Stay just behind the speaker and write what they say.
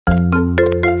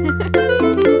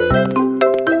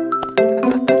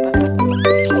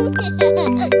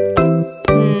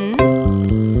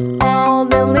All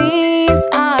the leaves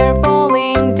are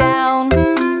falling down,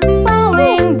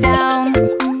 falling down,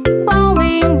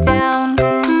 falling down.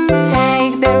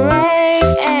 Take the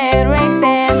rake and rake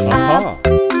them up,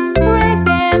 rake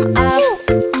them up,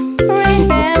 rake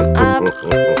them up.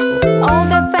 All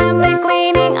the family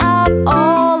cleaning up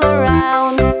all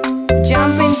around.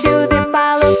 Jump into the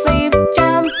pile of leaves,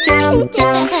 jump, jump,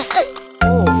 jump.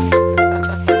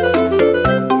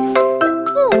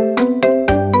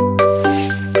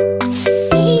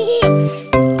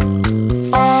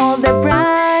 All the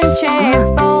branches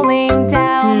falling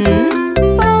down,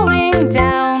 falling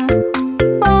down,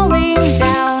 falling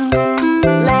down.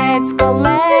 Let's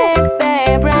collect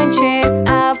the branches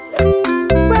up,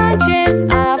 branches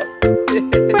up,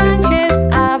 branches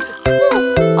up.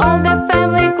 All the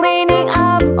family cleaning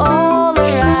up all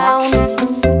around.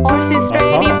 Horses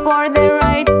ready for the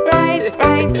ride, ride,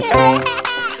 ride, ride.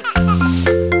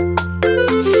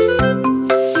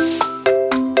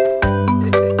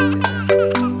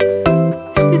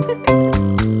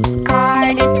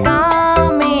 Cart is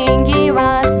coming, give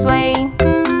us way,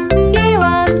 give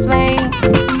us way,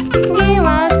 give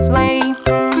us way.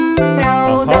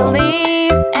 Throw the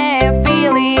leaves and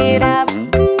fill it up,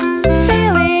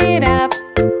 fill it up,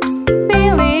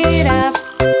 fill it up.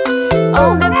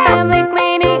 All the family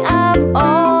cleaning up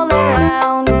all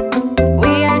around.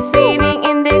 We are sitting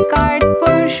in the cart,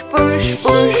 push, push,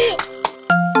 push.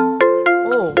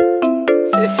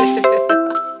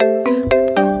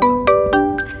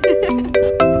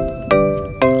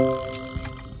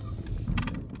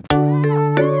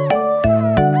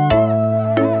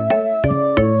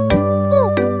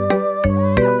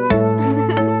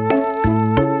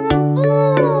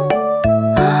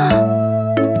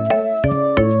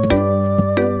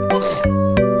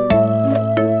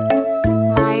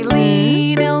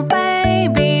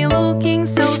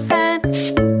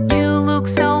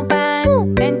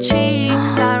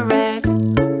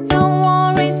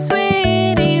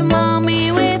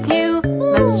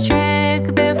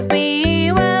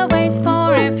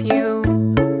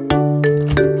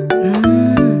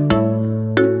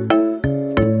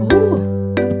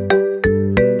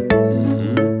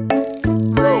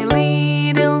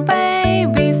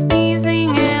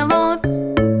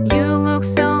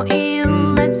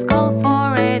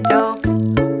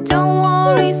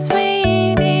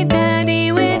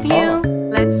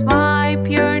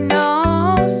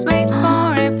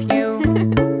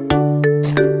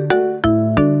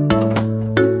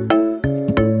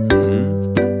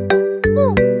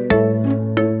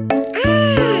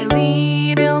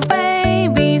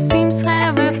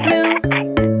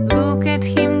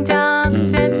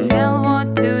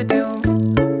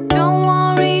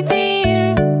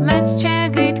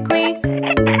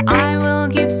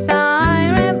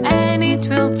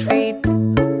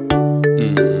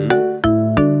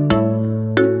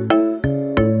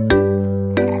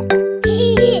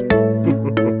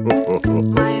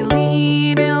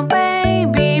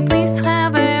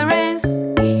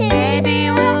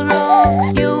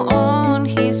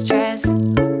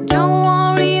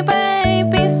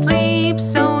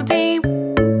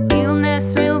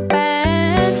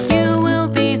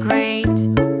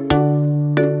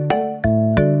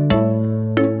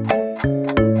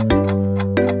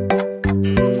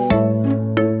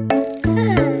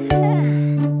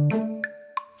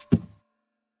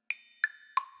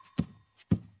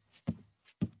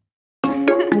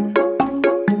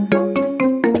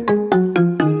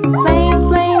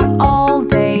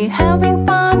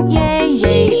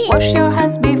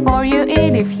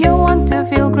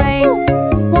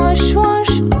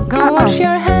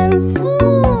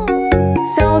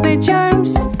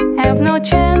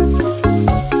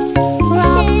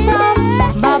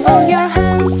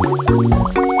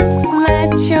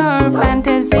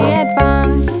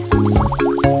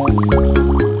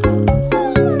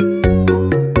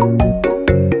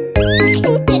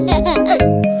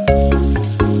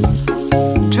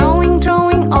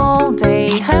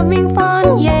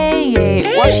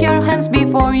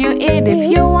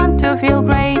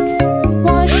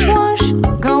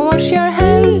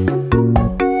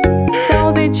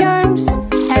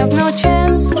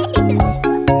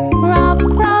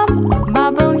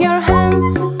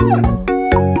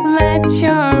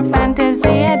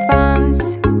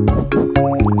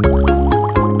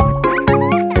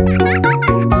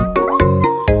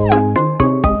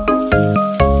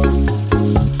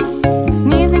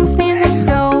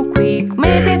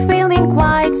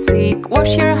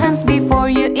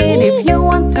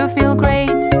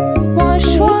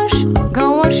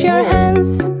 Wash your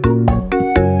hands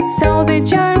so the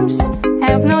germs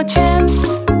have no chance.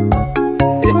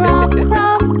 Rub,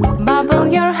 rub, bubble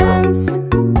your hands.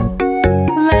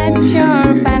 Let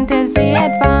your fantasy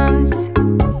advance.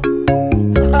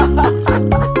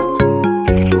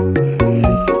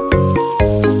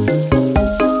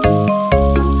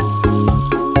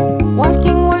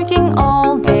 Working, working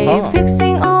all day,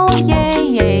 fixing all, yay,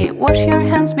 yay. Wash your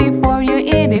hands before you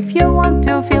eat if you want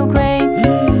to feel great.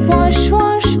 Wash,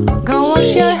 wash, go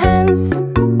wash your hands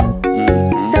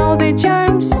so the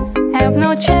germs have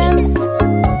no chance.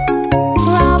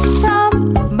 Rub,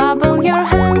 rub, bubble your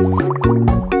hands.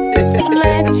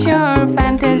 Let your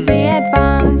fantasy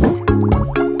advance.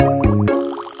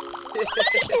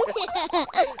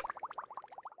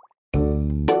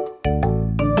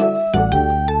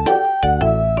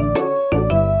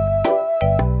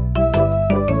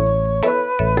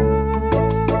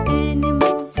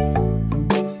 Animals,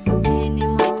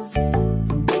 animals,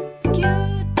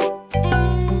 cute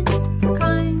and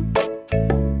kind.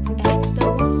 Add the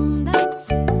one that's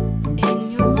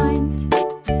in your mind.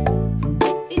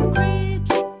 It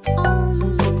creeps on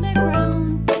the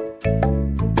ground.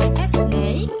 A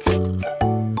snake?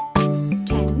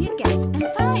 Can you guess and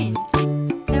find?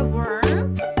 A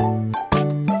worm?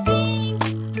 Think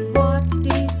what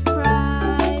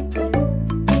described.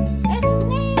 A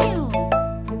snail.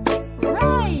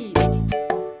 Right.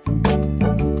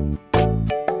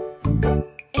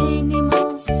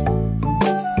 Animals,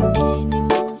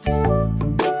 animals,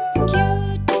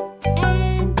 cute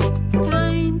and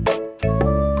kind.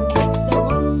 Add the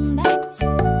one that's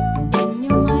in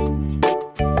your mind.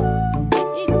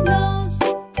 It knows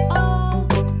all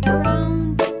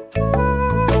around.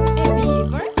 A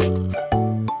beaver?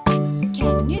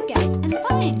 Can you guess and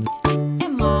find? A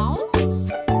mouse?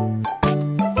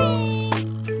 Think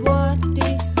what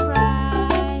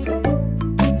described.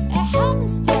 A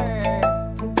hamster.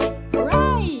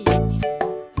 Right.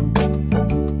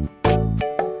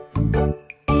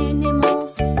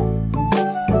 Animals,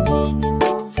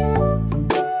 animals,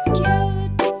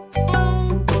 cute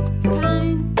and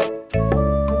kind.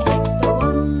 Add the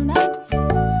one that's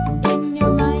in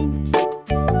your mind.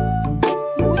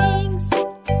 Wings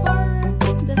for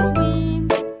the swim.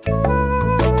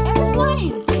 A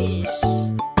flying fish.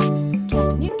 Can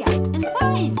you guess and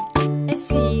find? A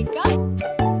seagull?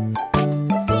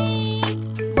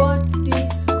 Think what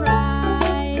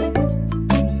described.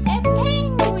 A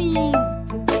penguin.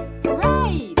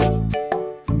 Right.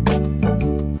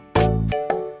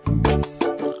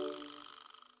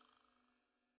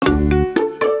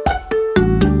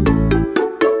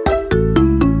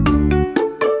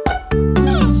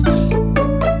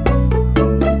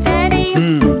 Teddy,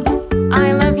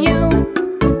 I love you.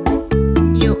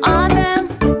 You are the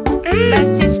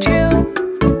best, it's true.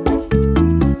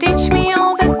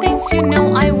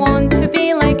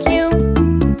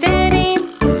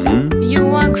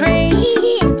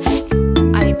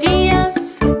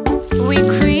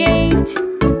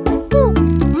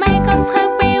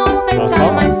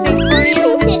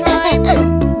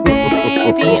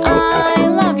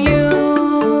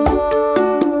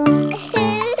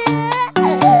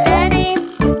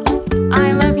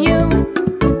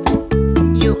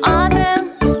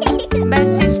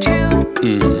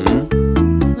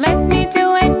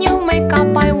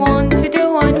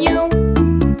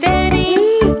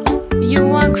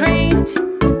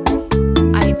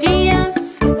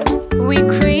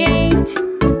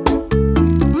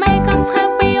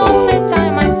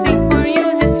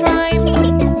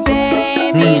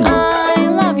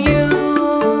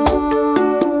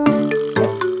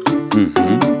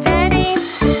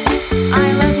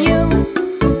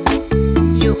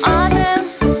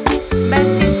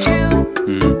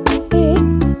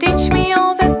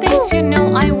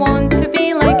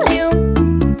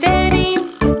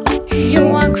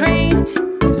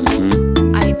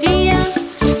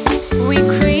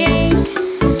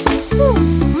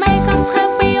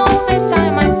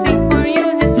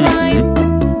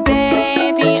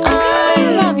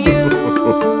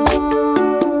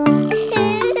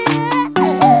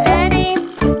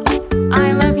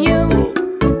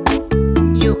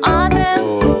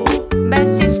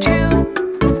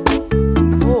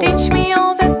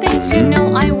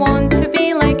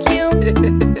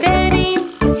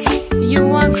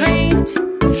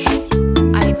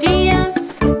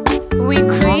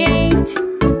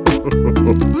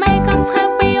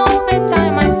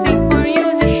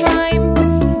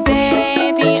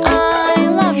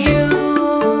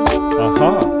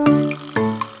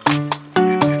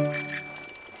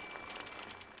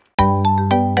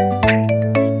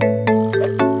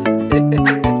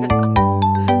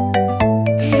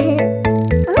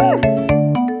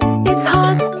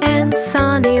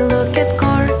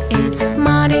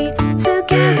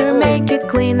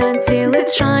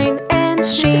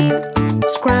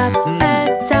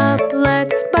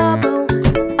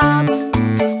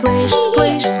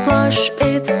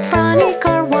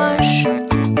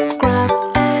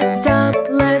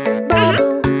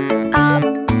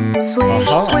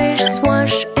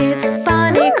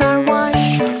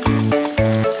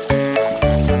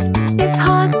 It's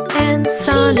hot and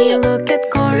sunny, look at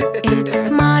car, it's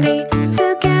muddy.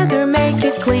 Together make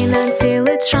it clean until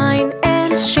it shine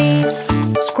and sheen.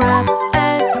 Scrub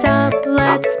it up,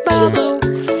 let's bubble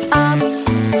up.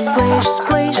 Splish,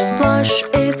 splish, splosh,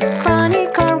 it's funny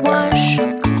car wash.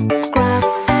 Scrub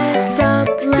it up,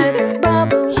 let's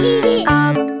bubble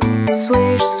up.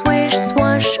 Swish, swish,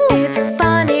 swash, it's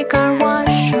funny car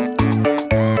wash.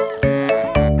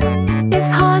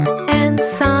 It's hot and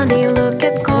sunny, look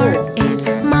at car,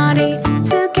 it's muddy.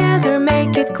 Together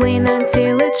make it clean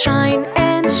until it shine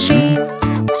and sheen.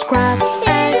 Scrub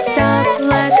it up,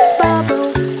 let's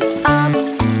bubble up.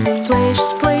 Splish,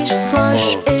 splish, splosh,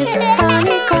 it's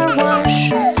funny car wash.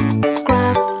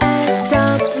 Scrub it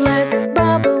up, let's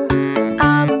bubble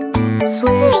up.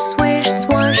 Swish, swish,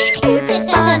 swash, it's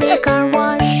funny car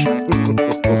wash.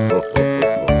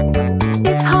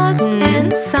 It's hot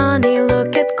and sunny,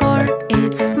 look at car,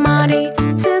 it's muddy.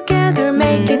 Together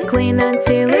make it clean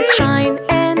until it shine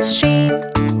and sheen.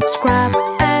 Scrub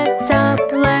it up,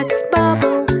 let's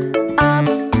bubble up.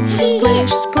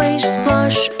 Splish, splish,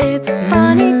 splosh, it's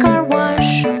funny car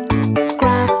wash.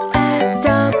 Scrub it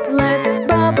up, let's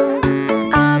bubble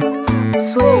up.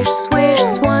 Swish, swish,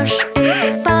 swash, it's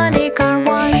funny car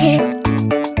wash.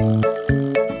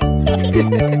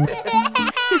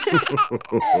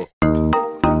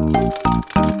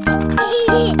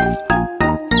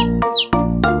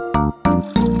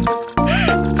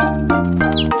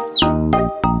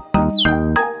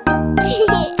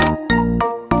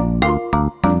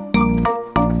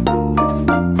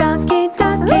 Ducky,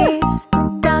 duckies,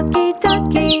 ducky,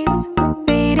 duckies,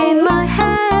 feet in my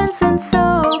hands and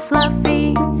so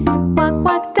fluffy. Quack,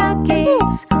 quack,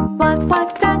 duckies, quack, quack,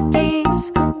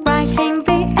 duckies, cracking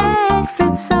the eggs,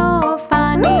 it's so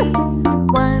funny.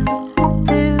 1,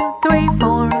 2, 3,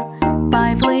 4,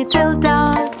 5 little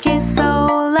duckies, so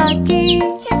lucky.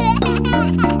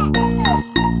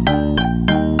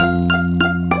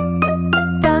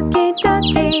 Ducky,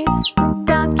 duckies,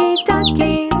 ducky,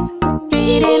 duckies,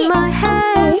 feet in my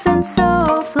hands and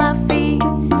so fluffy.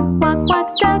 Quack, quack,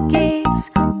 duckies,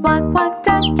 quack, quack,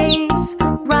 duckies,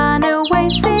 run away,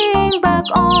 sing back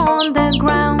on the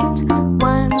ground.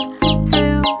 1,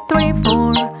 2, 3,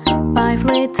 4, 5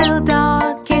 little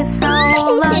duckies, so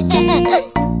lucky.